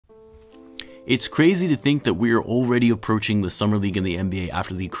It's crazy to think that we are already approaching the Summer League in the NBA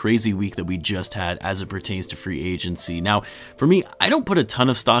after the crazy week that we just had as it pertains to free agency. Now, for me, I don't put a ton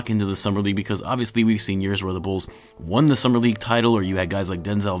of stock into the Summer League because obviously we've seen years where the Bulls won the Summer League title, or you had guys like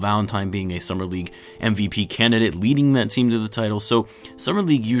Denzel Valentine being a Summer League MVP candidate leading that team to the title. So Summer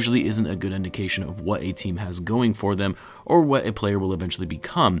League usually isn't a good indication of what a team has going for them or what a player will eventually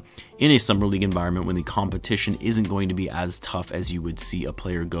become in a Summer League environment when the competition isn't going to be as tough as you would see a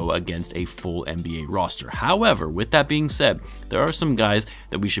player go against a full NBA roster. However, with that being said, there are some guys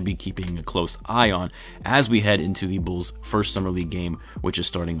that we should be keeping a close eye on as we head into the Bulls' first Summer League game, which is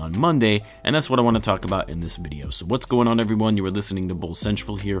starting on Monday, and that's what I want to talk about in this video. So what's going on, everyone? You are listening to Bulls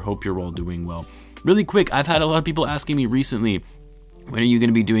Central here. Hope you're all doing well. Really quick, I've had a lot of people asking me recently, when are you going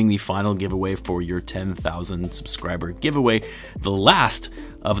to be doing the final giveaway for your 10,000 subscriber giveaway, the last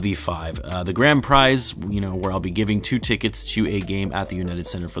of the 5? The grand prize, where I'll be giving 2 tickets to a game at the United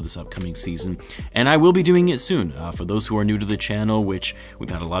Center for this upcoming season, and I will be doing it soon. For those who are new to the channel, which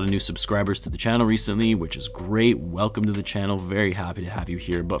we've had a lot of new subscribers to the channel recently, which is great. Welcome to the channel. Very happy to have you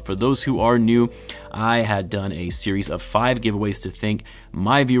here. But for those who are new, I had done a series of 5 giveaways to thank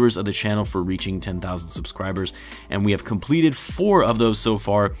my viewers of the channel for reaching 10,000 subscribers, and we have completed 4 of those so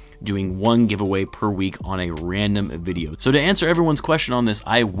far, doing 1 giveaway per week on a random video. So to answer everyone's question on this,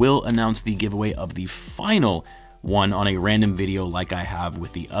 I will announce the giveaway of the final one on a random video like I have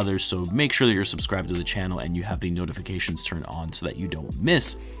with the others, so make sure that you're subscribed to the channel and you have the notifications turned on so that you don't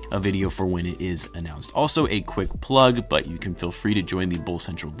miss a video for when it is announced. Also, a quick plug, but you can feel free to join the Bulls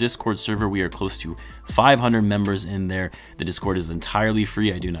Central Discord server. We are close to 500 members in there. The Discord is entirely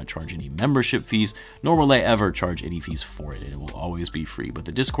free. I do not charge any membership fees, nor will I ever charge any fees for it. It will always be free. But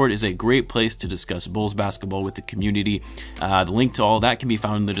the Discord is a great place to discuss Bulls basketball with the community. The link to all that can be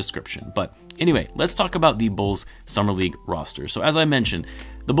found in the description. But anyway, let's talk about the Bulls Summer League roster. So as I mentioned,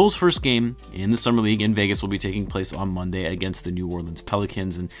 the Bulls' first game in the Summer League in Vegas will be taking place on Monday against the New Orleans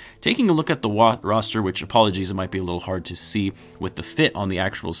Pelicans. And taking a look at the roster, which, apologies, it might be a little hard to see with the fit on the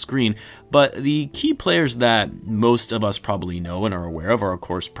actual screen, but the key players that most of us probably know and are aware of are, of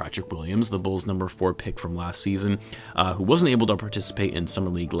course, Patrick Williams, the Bulls' number 4 pick from last season, who wasn't able to participate in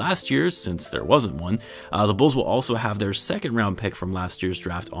Summer League last year since there wasn't one. The Bulls will also have their 2nd-round pick from last year's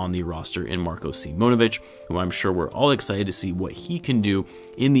draft on the roster in Marko Simonovic, who I'm sure we're all excited to see what he can do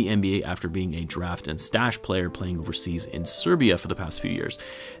in the NBA after being a draft and stash player playing overseas in Serbia for the past few years.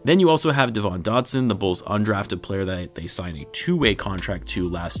 Then you also have Devon Dotson, the Bulls' undrafted player that they signed a 2-way contract to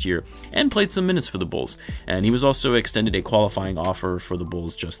last year and played some minutes for the Bulls. And he was also extended a qualifying offer for the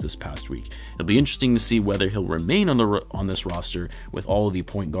Bulls just this past week. It'll be interesting to see whether he'll remain on this roster with all of the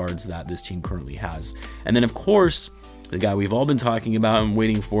point guards that this team currently has. And then, of course, the guy we've all been talking about and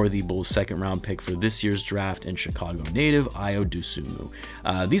waiting for, the Bulls' 2nd-round pick for this year's draft and Chicago native,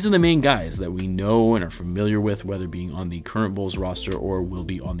 Dosunmu. These are the main guys that we know and are familiar with, whether being on the current Bulls roster or will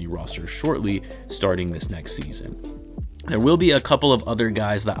be on the roster shortly starting this next season. There will be a couple of other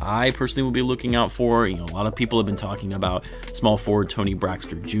guys that I personally will be looking out for. A lot of people have been talking about small forward Tony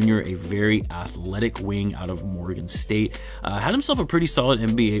Braxter Jr., a very athletic wing out of Morgan State. Had himself a pretty solid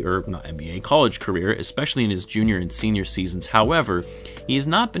college career, especially in his junior and senior seasons. However, he has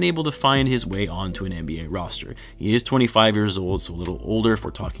not been able to find his way onto an NBA roster. He is 25 years old, so a little older if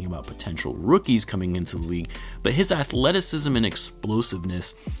we're talking about potential rookies coming into the league, but his athleticism and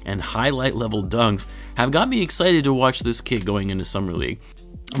explosiveness and highlight level dunks have got me excited to watch this kid going into Summer League.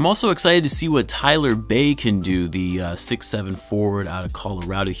 I'm also excited to see what Tyler Bay can do, the 6'7" forward out of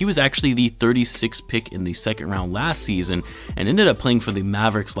Colorado. He was actually the 36th pick in the 2nd round last season and ended up playing for the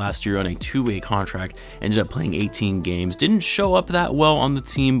Mavericks last year on a 2-way contract, ended up playing 18 games. Didn't show up that well on the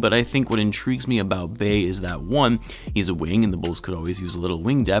team, but I think what intrigues me about Bay is that, one, he's a wing and the Bulls could always use a little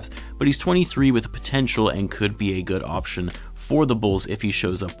wing depth, but he's 23 with potential and could be a good option for the Bulls if he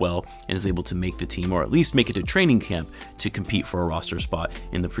shows up well and is able to make the team, or at least make it to training camp to compete for a roster spot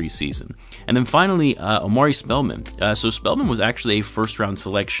in the preseason. And then finally, Omari Spellman. So Spellman was actually a 1st-round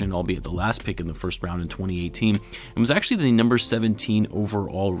selection, albeit the last pick in the 1st round in 2018, and was actually the number 17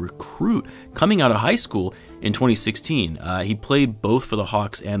 overall recruit coming out of high school in 2016. He played both for the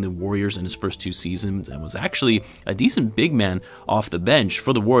Hawks and the Warriors in his first 2 seasons and was actually a decent big man off the bench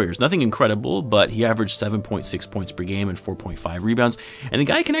for the Warriors. Nothing incredible, but he averaged 7.6 points per game and 4.5 rebounds, and the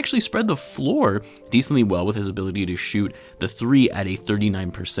guy can actually spread the floor decently well with his ability to shoot the 3 at a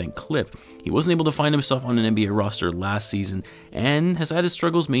 39% clip. He wasn't able to find himself on an NBA roster last season and has had his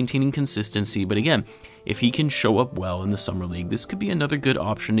struggles maintaining consistency, but again, if he can show up well in the Summer League, this could be another good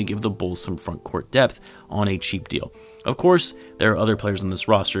option to give the Bulls some front court depth on a cheap deal. Of course, there are other players on this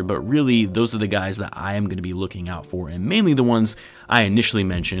roster, but really those are the guys that I am going to be looking out for, and mainly the ones I initially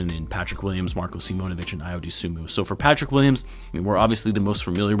mentioned in Patrick Williams, Marko Simonovic, and Dosunmu. So for Patrick Williams, I mean, we're obviously the most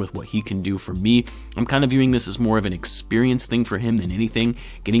familiar with what he can do. For me, I'm kind of viewing this as more of an experience thing for him than anything,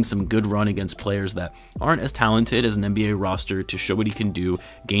 getting some good run against players that aren't as talented as an NBA roster to show what he can do,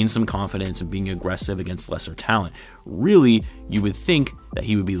 gain some confidence, and being aggressive against lesser talent. Really, you would think that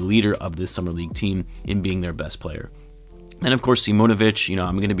he would be the leader of this Summer League team in being their best player. And of course, Simonovic,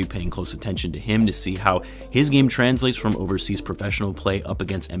 I'm going to be paying close attention to him to see how his game translates from overseas professional play up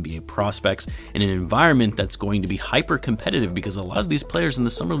against NBA prospects in an environment that's going to be hyper competitive, because a lot of these players in the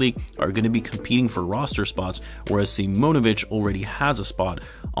Summer League are going to be competing for roster spots, whereas Simonovic already has a spot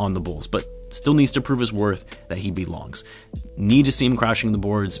on the Bulls, but still needs to prove his worth that he belongs. Need to see him crashing the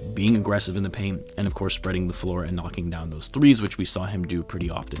boards, being aggressive in the paint, and of course spreading the floor and knocking down those threes, which we saw him do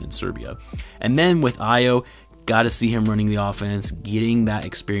pretty often in Serbia. And then with Ayo, got to see him running the offense, getting that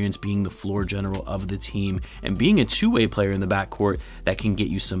experience being the floor general of the team, and being a two-way player in the backcourt that can get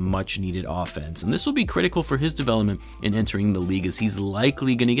you some much needed offense. And this will be critical for his development in entering the league, as he's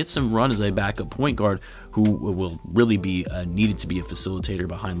likely going to get some run as a backup point guard who will really be needed to be a facilitator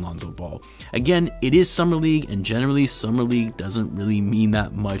behind Lonzo Ball. Again, it is Summer League, and generally Summer League doesn't really mean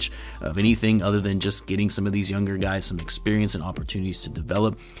that much of anything other than just getting some of these younger guys some experience and opportunities to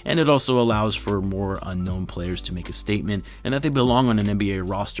develop, and it also allows for more unknown players to make a statement and that they belong on an NBA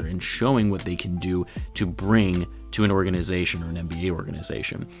roster, and showing what they can do to bring to an organization or an NBA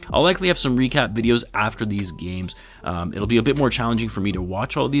organization. I'll likely have some recap videos after these games. It'll be a bit more challenging for me to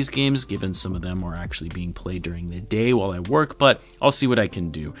watch all these games, given some of them are actually being played during the day while I work, but I'll see what I can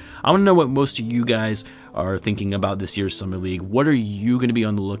do. I want to know what most of you guys are thinking about this year's Summer League. What are you going to be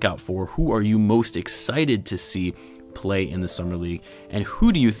on the lookout for? Who are you most excited to see play in the Summer League, and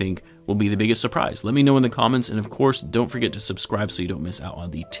who do you think will be the biggest surprise? Let me know in the comments, and of course, don't forget to subscribe so you don't miss out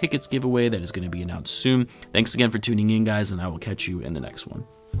on the tickets giveaway that is going to be announced soon. Thanks again for tuning in, guys, and I will catch you in the next one.